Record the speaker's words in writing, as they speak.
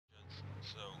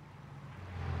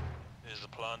is the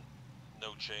plan.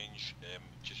 No change,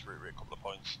 just reiterate a couple of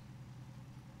points.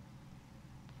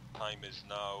 Time is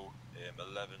now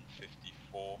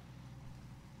 11:54.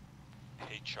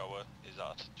 H hour is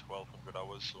at 1200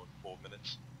 hours, so in 4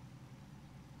 minutes.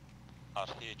 At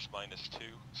H-2,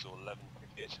 so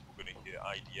 11:58, we're going to hear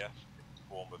IDF in the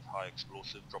form of high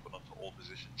explosive dropping onto all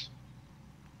positions.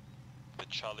 The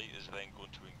Charlie is then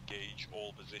going to engage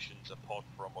all positions apart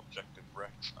from Objective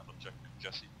Rex and Objective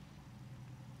Jesse.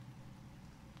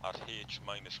 At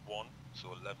H-1, so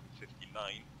 11:59,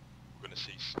 we're going to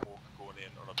see smoke going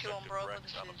in on Objective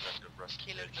Rex and Objective Rex.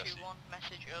 Kilo 2-1,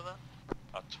 message over.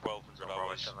 At 1200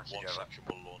 hours, one section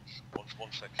will launch. Once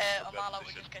one section is in their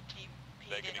position,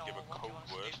 they're going to give a code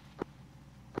word.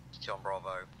 John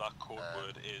Bravo. That code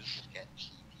word is... Get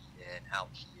TP in,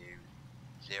 out to you.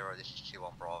 0, this is 2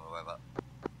 on Bravo, over.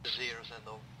 0, send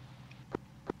over.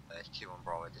 It's 2 on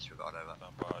Bravo, disregard, over.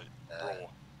 Stand by. Raw.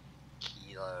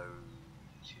 Kilo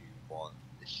 2-1,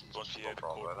 this is Once you hear the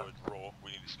code word raw,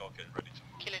 we need to start getting ready to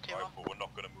move. Kilo 2-1. Right, but we're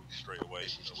not going to move straight away.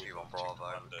 This is so 2 we'll on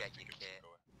Bravo, get get your kit.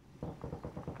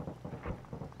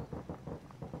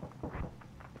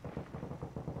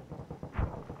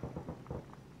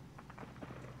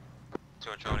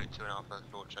 Charlie, 2 and Alpha,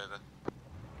 launch over.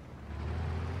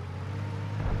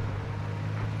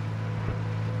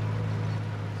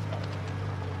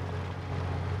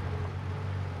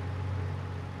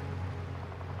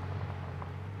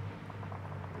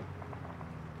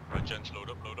 Right, gents, load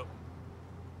up, load up.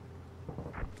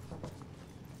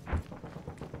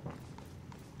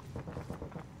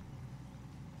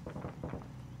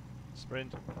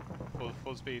 Sprint,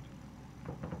 full speed.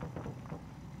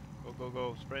 Go, go,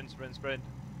 go, sprint, sprint, sprint.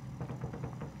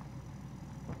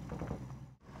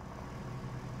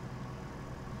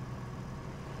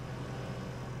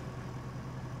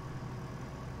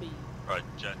 Right,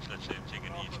 gents, let's see him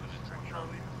taking each position.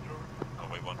 Charlie, Oh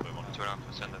wait, one by one. 2 and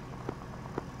Alpha, send it.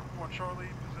 1 Charlie,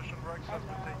 position Rex has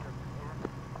been taken. Over.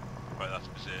 Right, that's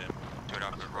 2 and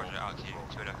Alpha, roger, out to you.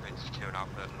 2 and Alpha, it's 2 and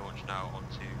Alpha, launch now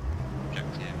onto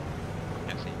Objective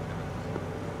Jesse.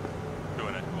 Go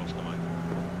ahead, what's the mind?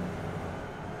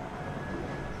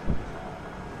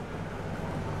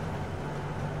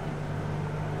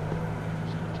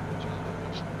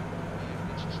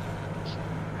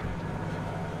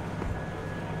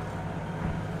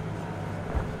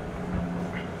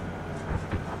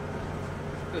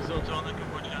 Results on the good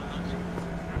morning, ambulance.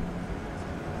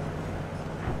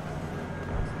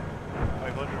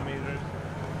 500 meters.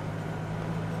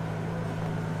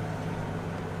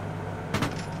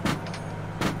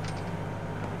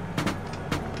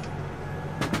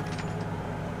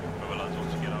 Well, lads,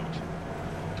 once you get out,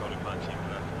 Charlie Plan team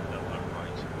left, Delta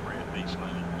right, create a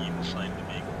baseline on either side of the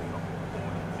vehicle, not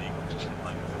forward of the vehicle, just in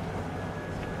line with it.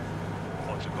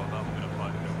 Once you've got that, we're going to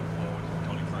find moving forward.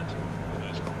 Charlie Plan team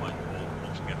is got line ball.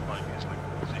 Once we get 5 minutes, like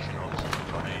position on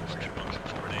grenades, get on some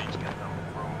grenades, get down the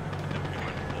road, then we're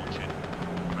going to launch it.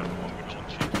 Remember when we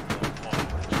launch it,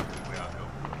 we are go.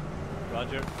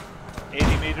 Roger.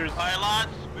 80 meters. Fire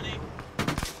lads, ready?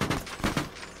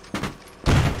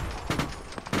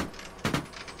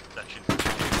 Section.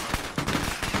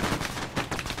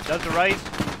 Delta right.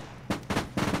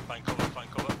 Find cover, find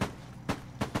cover.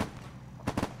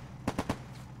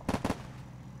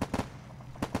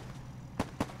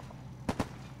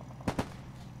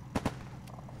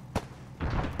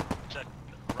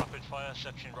 Rapid fire,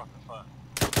 section rapid fire.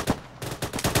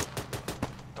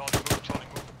 Charlie move, Charlie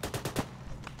move.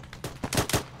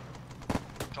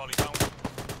 Charlie down.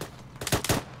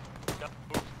 Yep,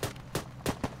 move.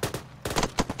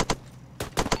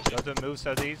 Delta move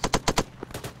southeast.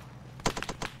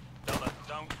 Delta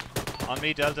down. On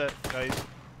me, Delta, guys.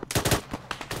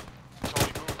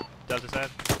 Charlie move. Delta set.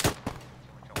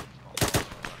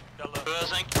 Delta.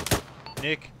 Buzzing.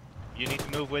 Nick, you need to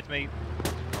move with me.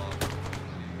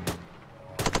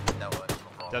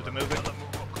 Delta moving. Delta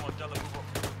move up, come on, Delta move up.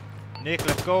 Nick,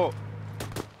 let's go.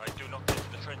 Right, do not get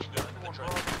into the trench, do not enter the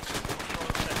trench.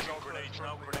 Section grenades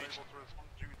now, grenades.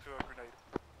 Due to a grenade.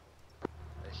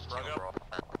 This is Frag 2 up. on Bravo.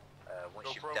 Once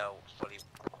Go you've pro. dealt fully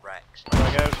Rex,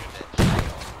 Frag out.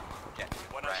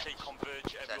 When I say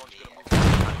converge, everyone's going to move.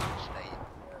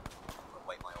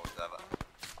 Wait my orders over.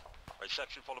 Right,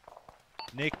 section follow.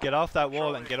 Nick, get off that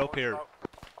wall and get up here.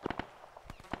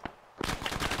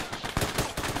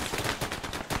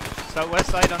 Southwest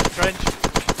side on the trench.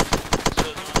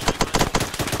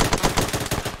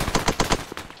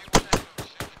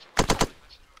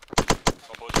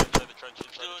 Oh boys, inside the trench,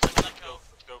 inside the trench. Let's go,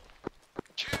 let's go.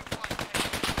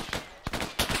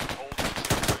 Hold it,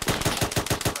 press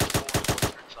forward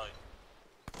once you're inside.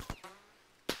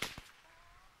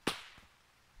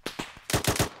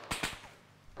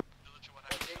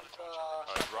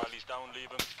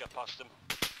 leave him, get past him.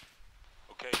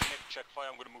 Okay, Nick, check fire,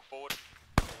 I'm going to move forward.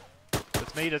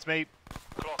 That's me, that's me.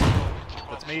 Clock,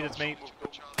 That's me, that's me. Move, go.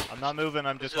 I'm not moving,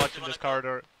 I'm just watching this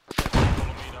corridor.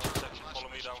 Follow me down, section, follow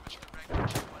me down.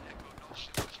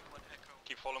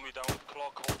 Keep following me down.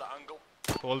 Clock, hold the angle.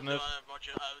 Holding it.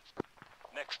 Roger, out.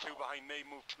 Next two behind me,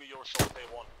 move to me, your assault day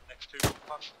one. Next two, move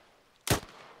past.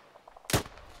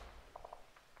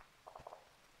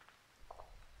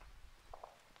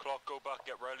 Clock, go back,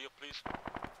 get Riley up, please.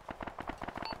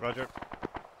 Roger.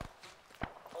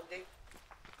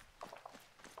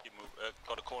 Keep move,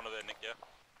 got a corner there, Nick, yeah?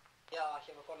 Yeah, I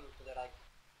have a corner to the right.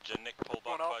 Nick, pull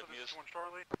back 1 Alpha, 5 meters. this is 1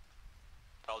 Charlie.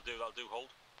 That'll do, hold.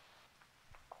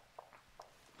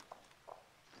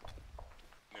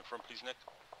 Come in front, please, Nick.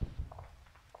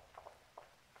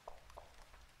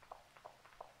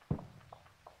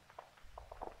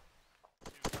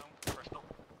 Two down, press no.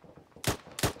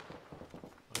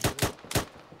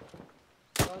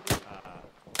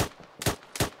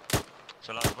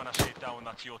 So lads, when I say down,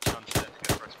 that's your chance there to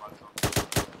get press marks on.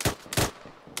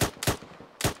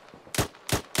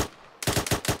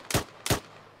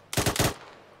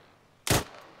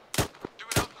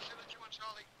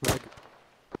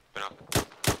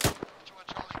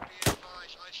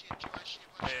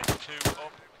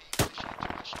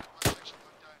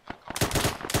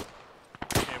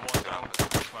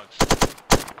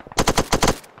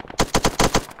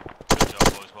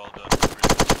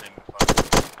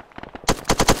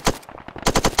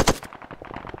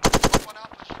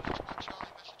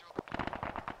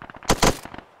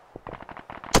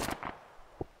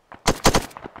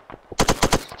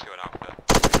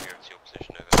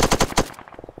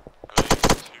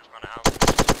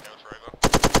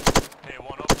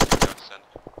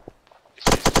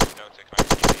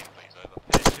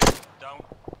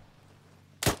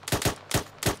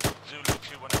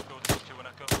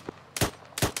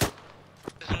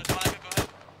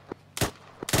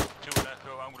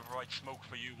 Smoke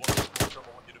for you. Once the smoke's up,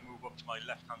 I want you to move up to my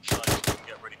left hand side so we can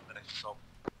get ready for the next assault.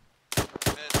 So,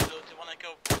 do you want to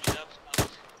go? Roger, out.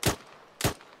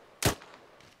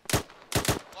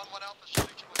 1 Alpha,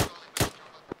 71 Charlie, message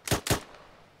over.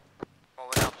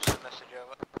 1 Alpha, message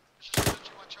over. This is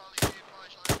 71 Charlie, be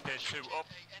advised I Okay, 2 up.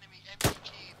 enemy MPG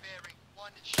bearing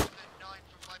 179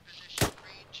 from my position,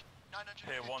 range 950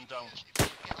 Okay, 1 down. meters. If you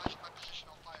can get eyes on my position,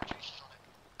 I'll fire traces on it.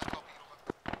 I copy, over.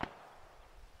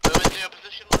 Move into your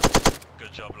position, lads.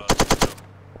 Good job, lads. Good job.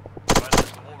 Right,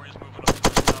 lads, the Warriors moving up to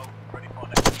us now, ready for our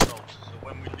next assault. So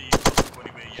when we leave, don't go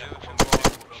anywhere yet. When we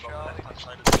leave, we'll go on the left hand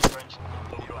side of this trench and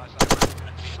we'll load up and get ready for the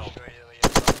next assault.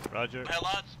 Roger. Hey,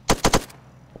 lads.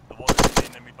 The water's in the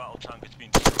enemy battle tank, it's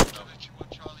been destroyed now. 71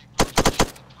 Charlie, Roger,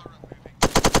 ship the turret moving.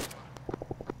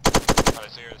 Hello,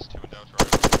 0, it's 2 and Delta,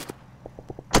 over.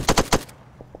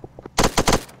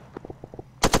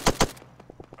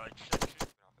 Right, section.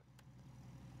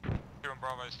 2 and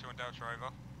Bravo, it's 2 and Delta,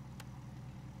 over.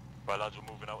 Right, lads,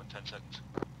 we're moving out in 10 seconds.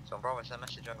 So on Bravo, send a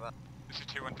message over. This is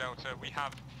 2 and Delta. We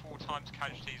have 4 times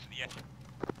casualties at the end.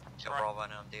 So Right. Bravo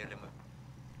now, I'm dealing with.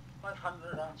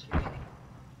 500 rounds remaining.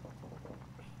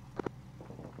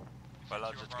 Right,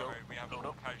 lads, 2 and let's go. Bravo, we have Load 4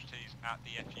 up. casualties at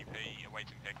the FUP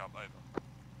awaiting pickup, over.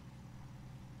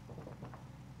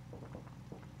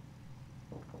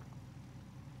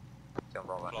 So on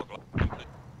Bravo. Log, complete.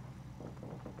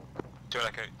 2 and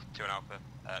Echo, 2 and Alpha,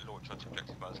 launch onto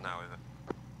objective buzz now, over.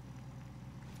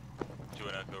 2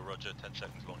 and Echo, roger, 10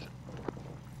 seconds launch it.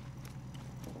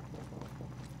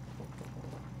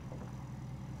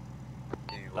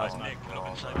 Nice, Nick, look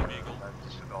inside the vehicle.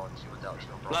 Disregard, see what Delta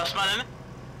on Bravo. Last man in.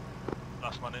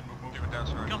 Last man in, move. 2 and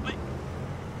Delta, over. Copy.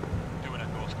 2 and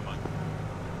Echo, come on.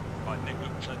 Right, Nick,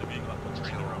 look inside the vehicle, I've got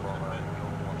 3 So on around Bravo, there.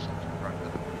 you'll want something right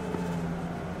there. 2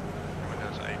 and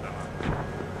Delta, 8, over.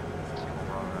 So on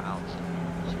Bravo out.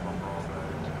 So on Bravo,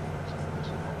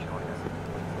 so on Charlie.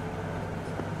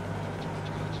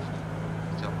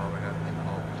 So on Bravo, go in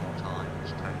multiple times,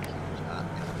 totally at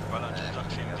Well, that's the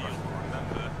exact same deal.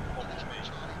 Remember, what was me?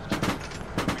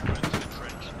 When we go into the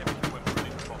trench, everything went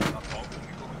really from that part. When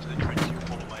we go into the trench, you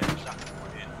follow my exact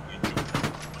point in, you jump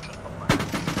in, which I've got my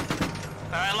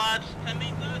Alright, lads. 10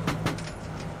 meters.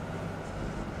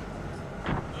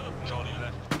 Charlie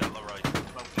left, Delta right.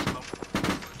 Dismount, dismount.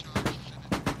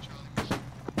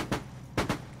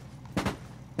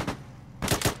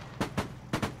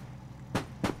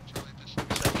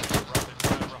 Section, rapid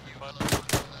fire, rapid fire.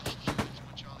 This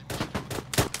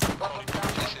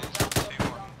is 2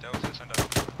 1 Delta, send over.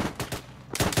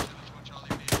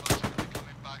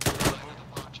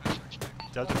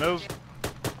 Delta move.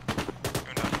 2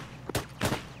 and Delta.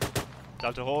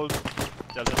 Delta hold.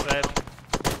 Delta set.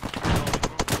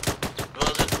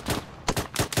 Was it?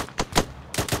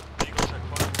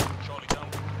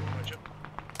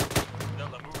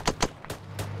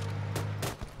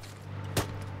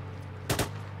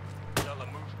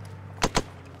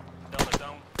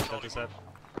 Delta set.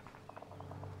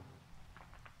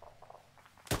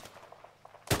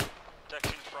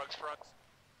 Detection, frags.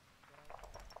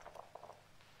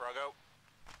 Frag out.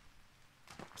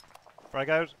 Frag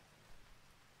out.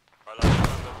 Right, lads,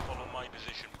 remember, follow my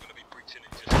position. We're going to be breaching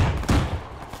in just a minute.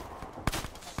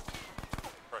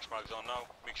 Fresh mags on now.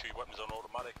 Make sure your weapons are on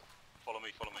automatic. Follow me.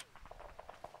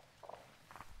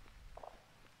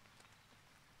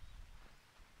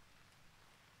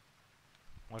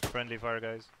 Watch friendly fire,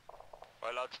 guys.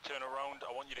 Right, lads, turn around.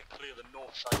 I want you to clear the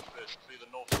north side first. Clear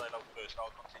the north side out first. I'll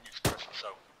continue suppressing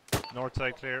south. North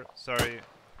side clear. Sorry.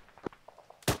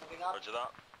 Roger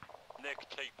that. Nick,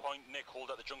 take point. Nick,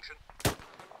 hold at the junction.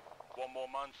 One more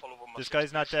man, follow up on my This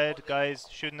guy's not dead, guys.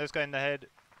 Shooting this guy in the head.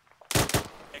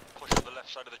 Nick, push to the left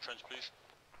side of the trench, please.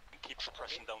 And keep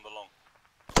suppressing down the long.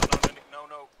 No, Nick, no.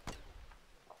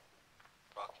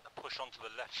 Right, push onto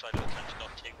the left side of the trench,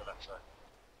 not take the left side.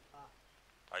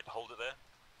 Right, hold it there.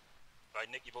 Right,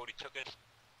 Nick, you've already took it.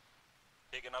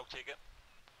 Take it now, take it.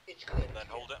 It's clear. Then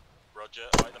hold it. Roger.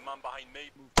 Right, the man behind me,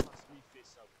 move past me,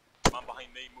 face south. Man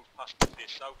behind me, move past me,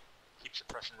 face south. Keep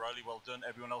suppressing Riley, well done.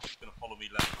 Everyone else is going to follow me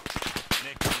left.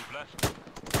 Nick, move left.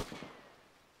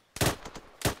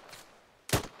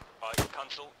 Right,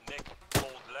 cancel. Nick,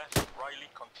 hold left. Riley,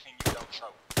 continue down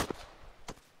south.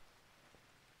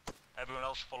 Everyone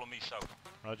else follow me south.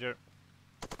 Roger.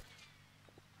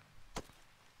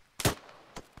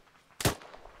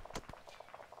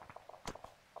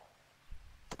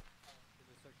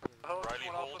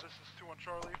 Riley, hold. This is 2-1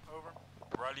 Charlie, over.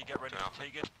 Riley, get ready to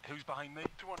take it. Who's behind me?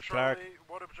 2-1 Clark. Charlie,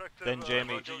 what objective? Then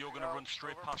Jamie. Roger, you're going to run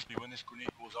straight past me when this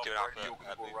grenade goes off. Do Riley, Alpha, you're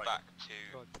going to go move right. back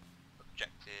to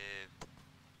objective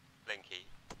Blinky.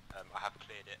 I have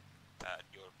cleared it.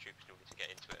 Your troops need to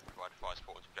get into it and provide fire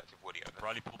support to objective Woody over.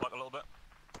 Riley, pull back a little bit.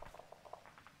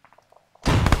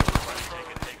 Riley,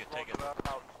 take it.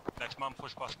 Next man,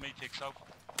 push past me, take south.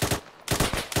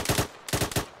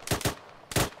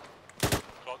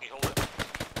 Cloggy, hold it.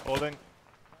 Holding.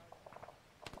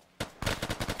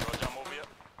 Roger, I'm over here.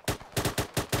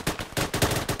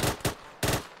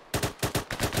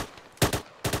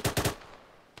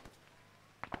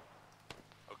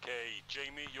 Okay,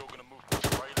 Jamie, you're going to move past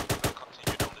Riley. You're going to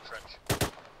continue down the trench.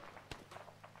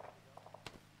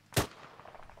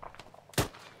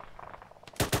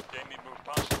 Jamie, move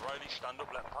past Riley. Stand up,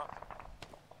 let him pass.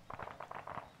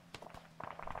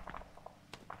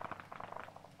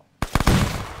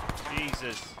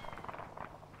 Jesus.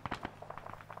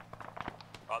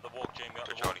 Right, the walk, Jamie, out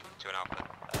To the walk. Charlie, to an Alpha.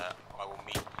 I will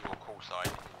meet your call sign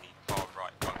in the far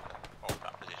right bunker of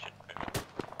that position. Over.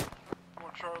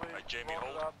 2-1 Charlie, Right, Jamie, roger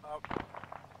hold. that, out.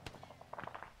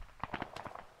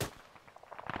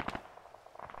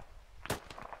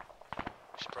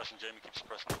 Suppressing, Jamie, keep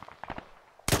suppressing.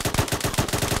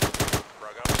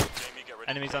 Frag out. Jamie, get ready.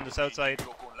 Enemies on the Jamie, south side.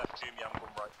 You're going left, Jamie, I'm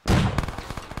going right.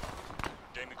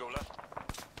 Jamie, go left.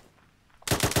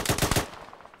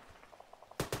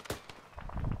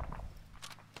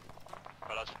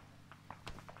 Right, lads.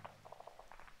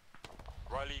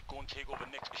 Riley, go and take over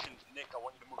Nick's position. Nick, I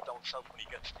want you to move down south when he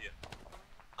gets to you.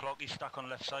 Clocky, stack on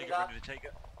left side, get ready to take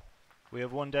it. We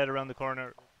have one dead around the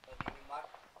corner.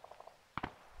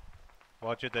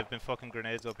 Watch it, they've been fucking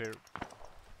grenades up here.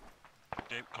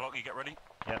 Dave, Clocky, get ready.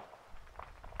 Yep.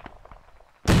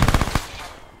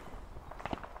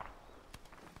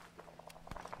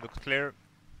 Looks clear.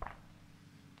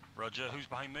 Roger, who's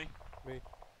behind me? Me,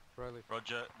 Riley.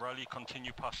 Roger, Riley,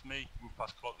 continue past me, move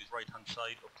past Clocky's right hand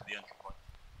side up to the entry point.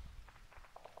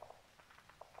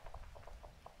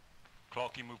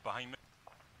 Clocky, move behind me.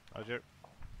 Roger.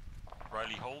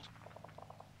 Riley, hold.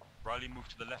 Riley, move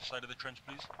to the left side of the trench,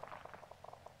 please.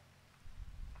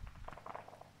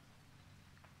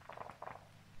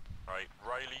 Alright,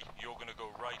 Riley, you're going to go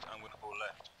right, I'm going to go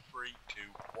left. 3, 2,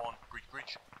 1,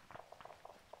 breach.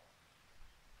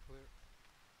 Clear.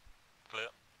 Clear.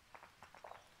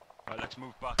 Right, let's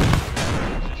move back.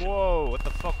 Whoa, what the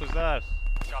fuck was that?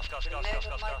 Gas.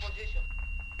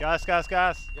 Gas.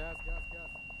 Gas.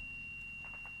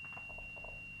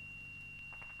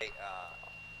 Hey,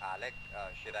 Alec,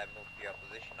 should I move to your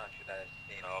position or should I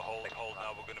stay in? No, hold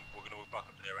now, we're gonna move back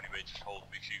up there anyway, just hold,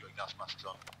 make sure you got gas masks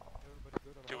on. Everybody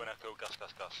good on 2 and echo, gas.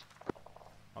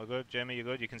 All good, Jamie, you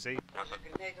good? You can see? There's a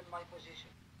grenade in my position.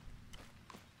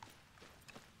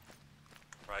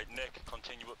 Right, Nick,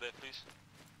 continue up there, please.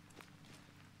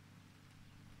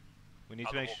 We need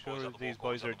Out to the make walk, sure boys, out the these walk,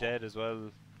 boys out are the dead as well.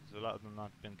 There's a lot of them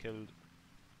not been killed.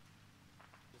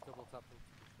 Just double tap them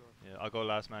to be sure. Yeah, I'll go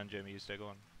last man, Jamie, you stay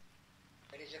going.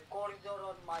 There is a corridor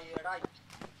on my right.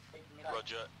 Take me right.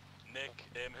 Roger. Nick,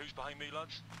 who's behind me,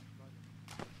 lads?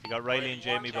 You got Riley and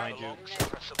Jamie behind you.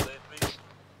 Press up there, please.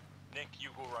 Nick, you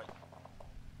go right.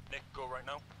 Nick, go right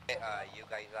now. You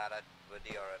guys are at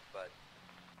Woody or at Bud?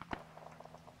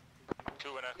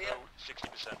 2 and Echo,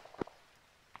 60%.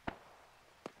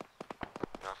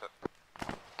 Alpha.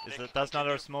 That's not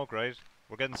our smoke, right?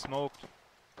 We're getting smoked.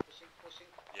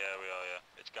 Yeah, we are,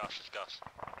 yeah. It's gas, it's gas.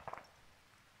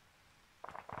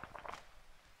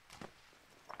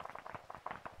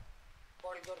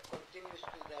 Corridor continues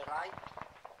to the right.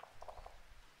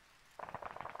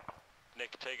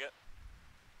 Nick, take it.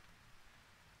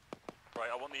 Right,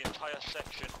 I want the entire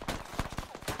section.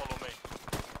 Follow me.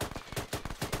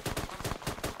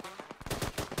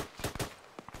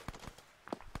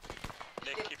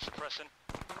 Nick, keep suppressing.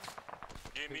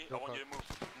 Jamie, I want you to move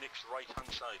Nick's right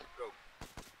hand side. Go.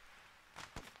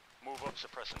 Move up,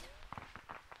 suppressing.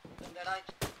 On the right.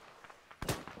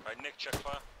 Right, Nick, check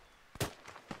fire.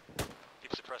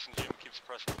 Keep suppressing, Jim, keep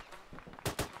suppressing.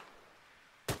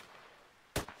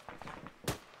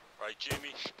 Right,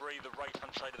 Jamie, spray the right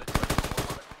hand side of the cliff.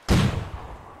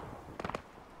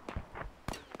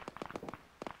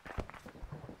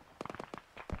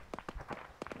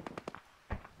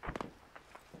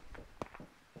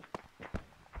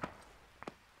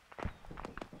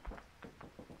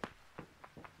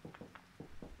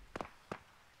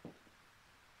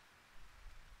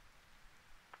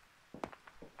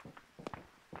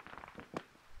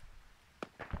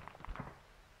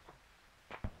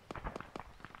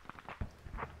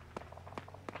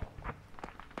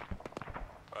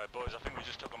 Alright boys, I think we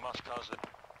just took a mass hazard.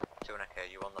 2 and Echo,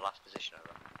 you on the last position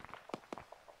over?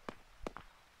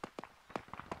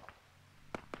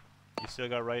 You still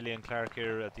got Riley and Clark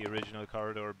here at the original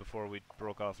corridor before we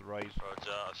broke off the right.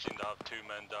 Roger, I've seen to have 2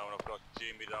 men down, I've got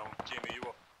Jamie down. Jamie, you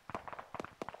up?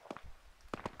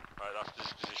 Right, that's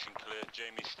this position clear.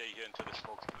 Jamie, stay here until the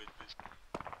smoke's cleared, please.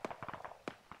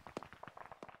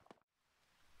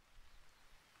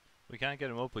 We can't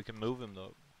get him up, we can move him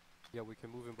though. Yeah, we can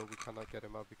move him, but we cannot get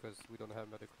him out because we don't have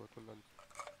medical equipment.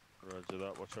 Roger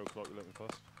that. Watch how clock you're looking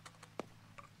fast.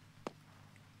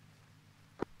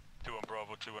 2 on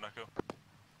Bravo, 2 on Echo.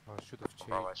 Oh, I should have changed.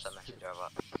 Bravo, send message over.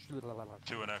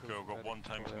 2 on Echo, got 1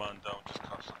 times man down, just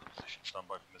cast on the position, stand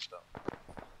by for this down.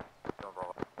 2 on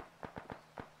Bravo.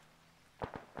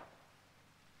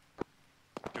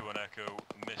 2 on Echo,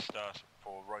 missed that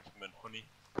for Rifleman Honey.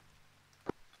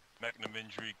 Magnum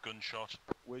injury, gunshot.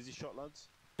 Where's he shot, lads?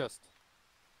 Just.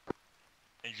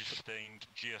 Injury sustained,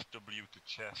 GSW to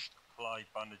chest, apply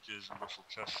bandages and Russell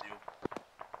chest seal.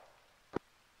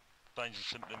 Signs and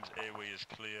symptoms, airway is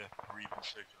clear, breathing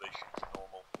circulation is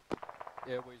normal.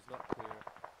 Airway is not clear.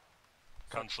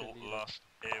 Cancel Suction needed. last,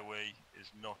 airway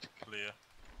is not clear.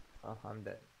 Oh, I'm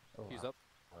dead. Oh, He's up.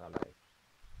 I'm alive.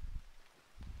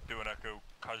 2 on Echo,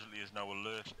 casualty is now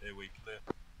alert, airway clear.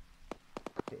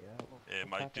 Yeah.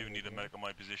 I do need a medic on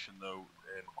my position though,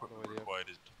 equipment idea. required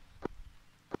is...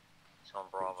 2 on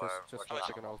Bravo. Just Roger one that.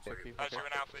 second, I'll check you. 2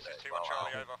 and Alpha, this is 2 and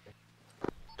Charlie, over.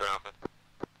 2 and Alpha.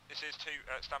 This is 2,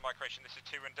 standby correction, this is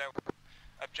 2 and Delta.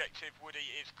 Objective Woody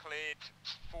is cleared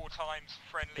 4 times,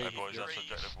 friendly Hey boys, that's breeze.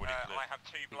 objective Woody clear. I have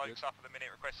 2 blokes up at the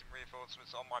minute requesting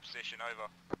reinforcements on my position, over.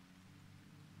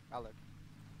 Alec.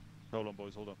 Hold on,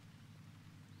 boys. Hold on.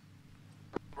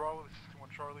 Bravo, this is 2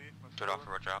 on Charlie. 2 and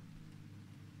Alpha, roger.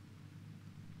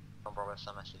 2 on Bravo,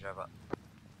 send message over.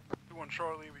 2 on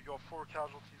Charlie, we got 4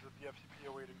 casualties at the FCP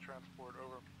awaiting transport,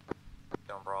 over.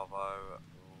 2 on Bravo,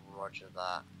 roger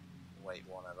that. Wait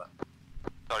 1 over.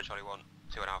 Charlie 1,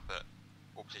 2 and Alpha.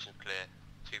 All positions clear.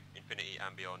 2 Infinity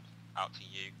and beyond. Out to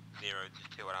you. 0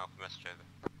 to 2 and Alpha, message over.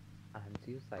 I'm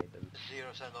suicidal.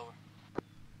 0 send over.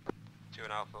 2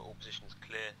 and Alpha, all positions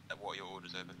clear. What are your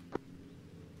orders, over?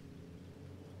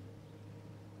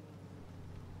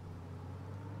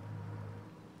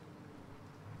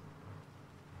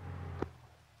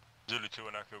 Zulu 2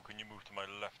 and Echo, can you move to my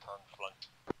left hand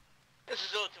flank? This is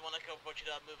Zulu 1 Echo, roger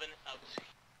that, moving out.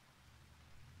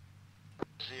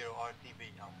 0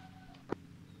 RTB now.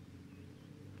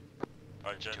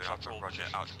 Alright, 2 gents, and that's Alpha, all roger,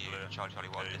 positions out to you. clear. Charlie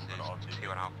 1, Okay, this we're not is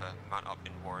 2 and Alpha. Man up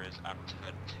in Warriors and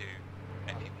turn to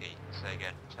FEP. Say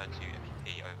again, turn to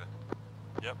FEP, over.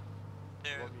 Yep.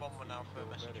 0 1 1 Alpha,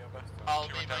 message over. I'll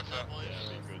be right there, boys.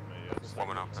 Yeah, be good, mate. Yeah,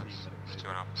 1 and Alpha.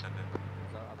 2 and Alpha, send it.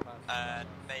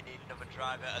 They need another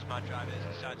driver as my driver has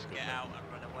decided to get out and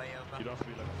run away, over. You don't have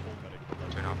to be like a full medic.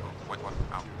 2 and Alpha, wait 1,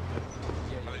 out.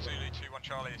 Hello Zulu 2 1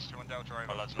 Charlie, it's 2 1 Delta, over.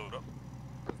 Alright, lads, load up.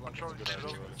 On Charlie, send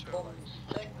over. Bomb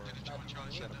check.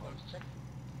 Check.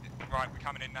 Right, we're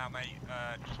coming in now, mate.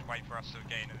 Just wait for us to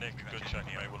gain and Nick, good check,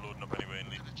 mate. We're loading up anyway and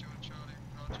leave.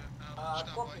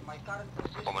 Copy, my current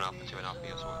position Bomb and Alpha, is 2 and Alpha,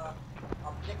 yes, all.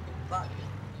 objective back.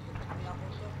 You pick me up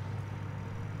also?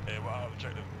 What our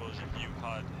objective was, if you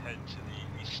had head to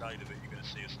the east side of it, you're going to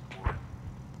see us at the border.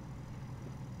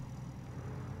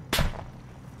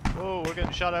 Oh, we're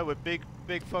getting shot at with big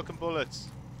fucking bullets.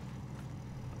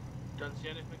 Don't see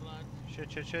anything, lads.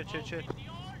 Shit.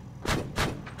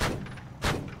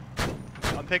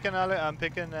 I'm picking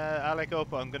Alec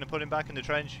up. I'm gonna put him back in the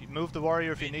trench. Move the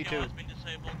warrior if you need to. Has been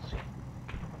disabled.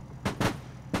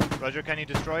 Roger, can you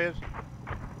destroy it?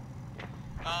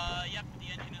 Yep, the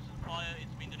engine is on fire,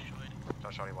 it's been destroyed.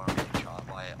 Charlie 1, I'm getting shot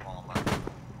by Arma.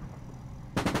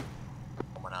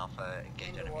 1 Alpha,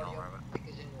 engage enemy armor. Over. Pick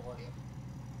is in the warrior.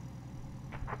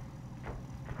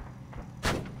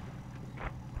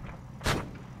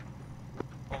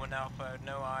 Woman Alpha,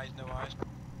 no eyes.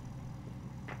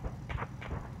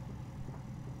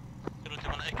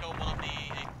 On Echo, one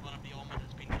of the armor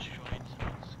has been destroyed. So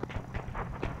it's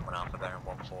 1 Alpha there and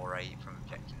 148 from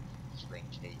objective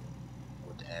Slinky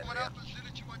Wood area. 1 Alpha,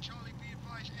 Zulu 2-1 Charlie, be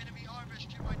advised, enemy Arvis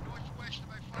to my northwest,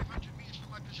 about 500 meters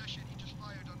from my position. He just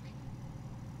fired on me.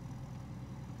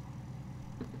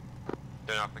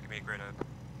 Don't Alpha, give me a grid over.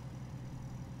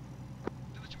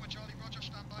 Zulu 2-1 Charlie, Roger,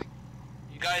 stand by.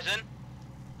 you guys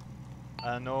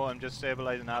in? No, I'm just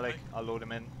stabilizing Alec. I'll load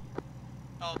him in.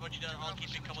 Oh, but you don't. I'll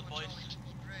keep you covered, boys.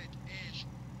 Grid is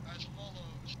as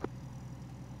follows.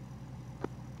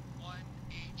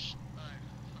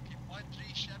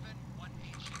 137,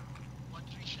 180,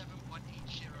 137,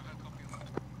 180. How copy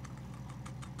that?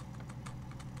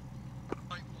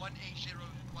 Right, 180,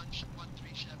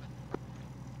 137.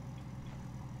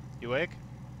 You awake?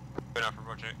 Don't Alpha,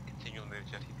 Roger. Continue the move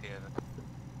to FTP over.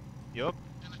 Yup.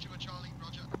 Zulu 2-1 Charlie,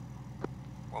 Roger.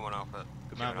 1 Alpha.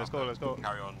 Good man, 2 let's Alpha, go, let's go.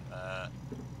 Carry on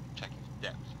checking for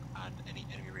depth and any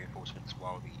enemy reinforcements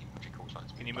while the infantry call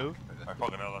signs. Can you move? I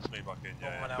fucking hell, that's me back in,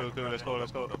 yeah. Cool,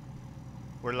 let's go.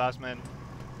 We're the last men.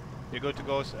 You're good to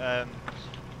go,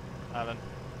 Alan.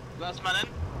 Last man in?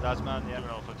 Last man, yeah. 2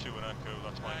 Alpha, 2 and Echo,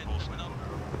 that's my Alright, full coming up.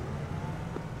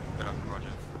 Good Alpha,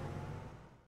 Roger.